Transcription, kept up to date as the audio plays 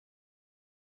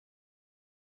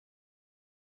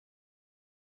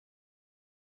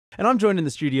And I'm joined in the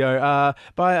studio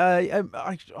by, I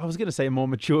was going to say a more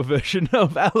mature version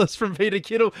of Alice from Peter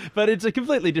Kittle, but it's a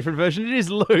completely different version. It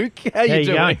is Luke. How you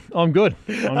doing? Going? I'm good.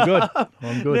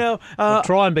 I'm good. Now, I'll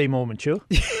try and be more mature.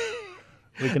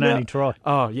 We can only try.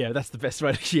 Oh, yeah, that's the best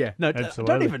way to... Yeah, no, Absolutely.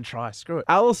 don't even try. Screw it.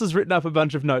 Alice has written up a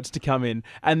bunch of notes to come in,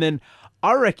 and then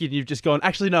I reckon you've just gone,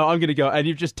 actually, no, I'm going to go, and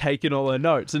you've just taken all her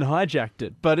notes and hijacked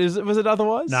it. But was it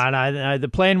otherwise? No. The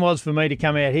plan was for me to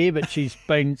come out here, but she's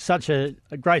been such a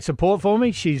great support for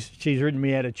me. She's written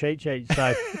me out a cheat sheet,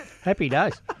 so happy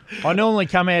days. I normally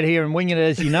come out here and wing it,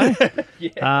 as you know,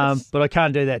 Yes. but I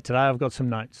can't do that today. I've got some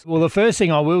notes. Well, the first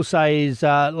thing I will say is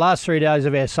last 3 days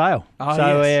of our sale. Oh,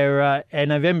 so yes. our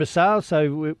November sale,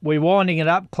 so we're winding it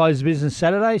up, close business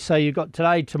Saturday. So you've got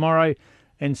today, tomorrow,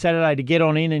 and Saturday to get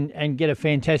on in and get a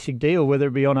fantastic deal, whether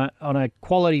it be on a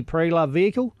quality pre-loved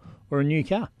vehicle or a new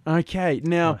car. Okay,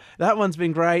 now that one's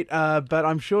been great, but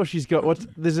I'm sure she's got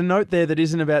there's a note there that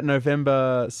isn't about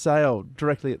November sale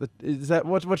directly at the. Is that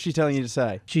what's she telling you to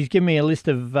say? She's given me a list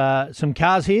of some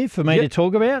cars here for me to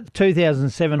talk about.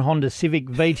 2007 Honda Civic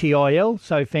VTIL,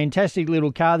 so fantastic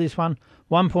little car. This one,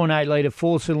 1.8 litre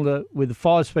 4-cylinder with a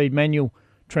 5-speed manual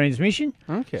transmission.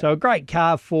 Okay, so a great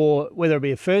car for whether it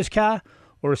be a first car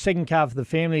or a second car for the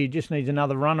family who just needs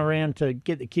another run around to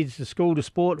get the kids to school, to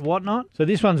sport and whatnot. So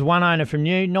this one's one owner from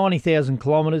new, 90,000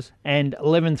 kilometres and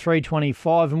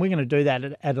 11,325, and we're going to do that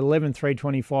at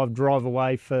 11,325 drive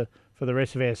away for the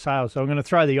rest of our sales. So I'm going to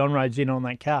throw the on-roads in on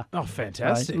that car. Oh,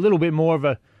 fantastic. So a little bit more of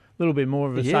a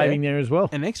saving there as well.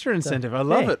 An extra incentive. I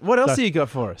love it. What else have you got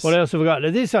for us? What else have we got?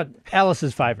 Now, this is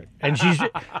Alice's favourite. And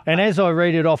and as I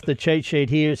read it off the cheat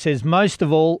sheet here, it says, most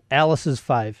of all, Alice's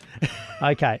fave.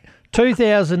 Okay.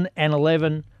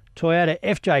 2011 Toyota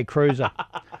FJ Cruiser.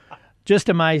 Just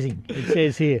amazing, it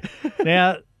says here.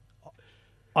 Now,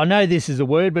 I know this is a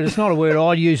word, but it's not a word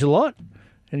I use a lot.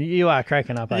 And you are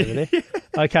cracking up over there.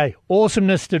 Okay,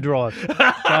 awesomeness to drive.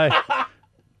 So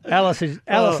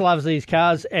Alice loves these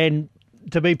cars, and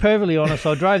to be perfectly honest,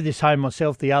 I drove this home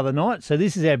myself the other night. So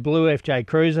this is our blue FJ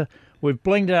Cruiser. We've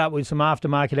blinged it up with some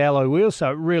aftermarket alloy wheels,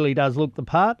 so it really does look the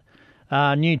part.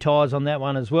 New tyres on that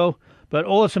one as well. But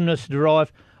awesomeness to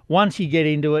drive. Once you get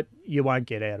into it, you won't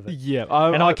get out of it. Yeah.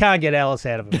 I can't get Alice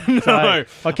out of it. No. So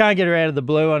I can't get her out of the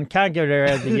blue one, can't get her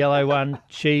out of the yellow one.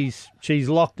 She's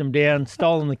locked them down,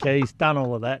 stolen the keys, done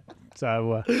all of that.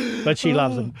 So, but she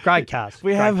loves them. Great cars.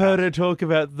 We have heard her talk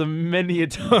about them many a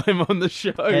time on the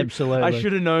show. Absolutely. I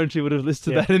should have known she would have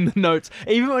listed that in the notes.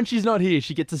 Even when she's not here,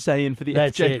 she gets a say in for the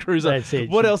FJ Cruiser. That's it.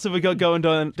 What else have we got going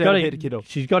down Peter Kittle?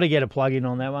 She's got to get a plug-in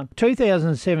on that one.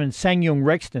 2007 SsangYong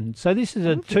Rexton. So this is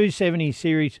a 270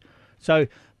 series. So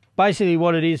basically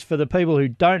what it is, for the people who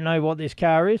don't know what this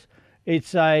car is,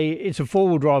 it's a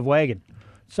four-wheel drive wagon.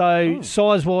 So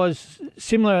size-wise,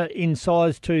 similar in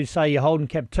size to, say, your Holden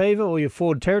Captiva or your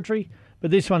Ford Territory, but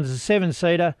this one's a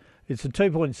 7-seater. It's a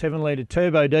 2.7 litre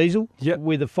turbo diesel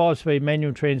with a 5-speed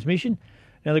manual transmission.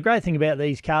 Now, the great thing about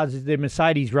these cars is they're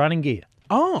Mercedes running gear.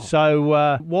 Oh.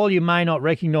 So while you may not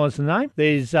recognise the name,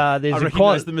 there's I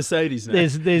recognise the Mercedes now.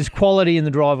 There's quality in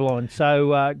the driveline.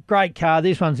 So great car.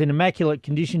 This one's in immaculate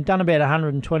condition, done about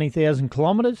 120,000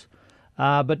 kilometres,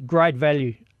 but great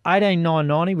value.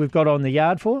 18,990 we've got on the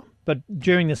yard for, but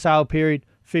during the sale period,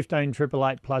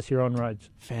 15,888 plus your on roads.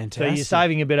 Fantastic. So you're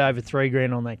saving a bit over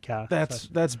 $3,000 on that car.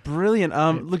 That's brilliant.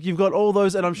 Look, you've got all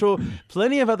those, and I'm sure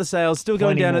plenty of other sales still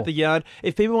going down at the yard.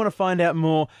 If people want to find out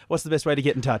more, what's the best way to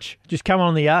get in touch? Just come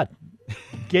on the yard.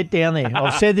 Get down there.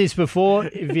 I've said this before.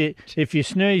 If you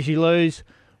snooze, you lose.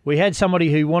 We had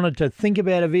somebody who wanted to think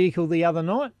about a vehicle the other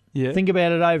night. Yeah. Think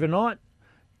about it overnight.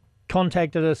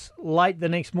 Contacted us late the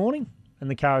next morning, and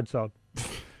the car had sold.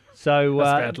 So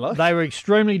That's bad luck. They were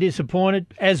extremely disappointed,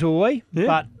 as were we,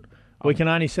 but we can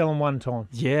only sell them one time.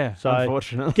 Yeah, so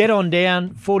unfortunately. Get on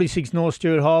down, 46 North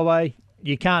Stewart Highway.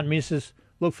 You can't miss us.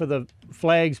 Look for the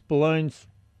flags, balloons.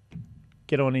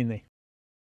 Get on in there.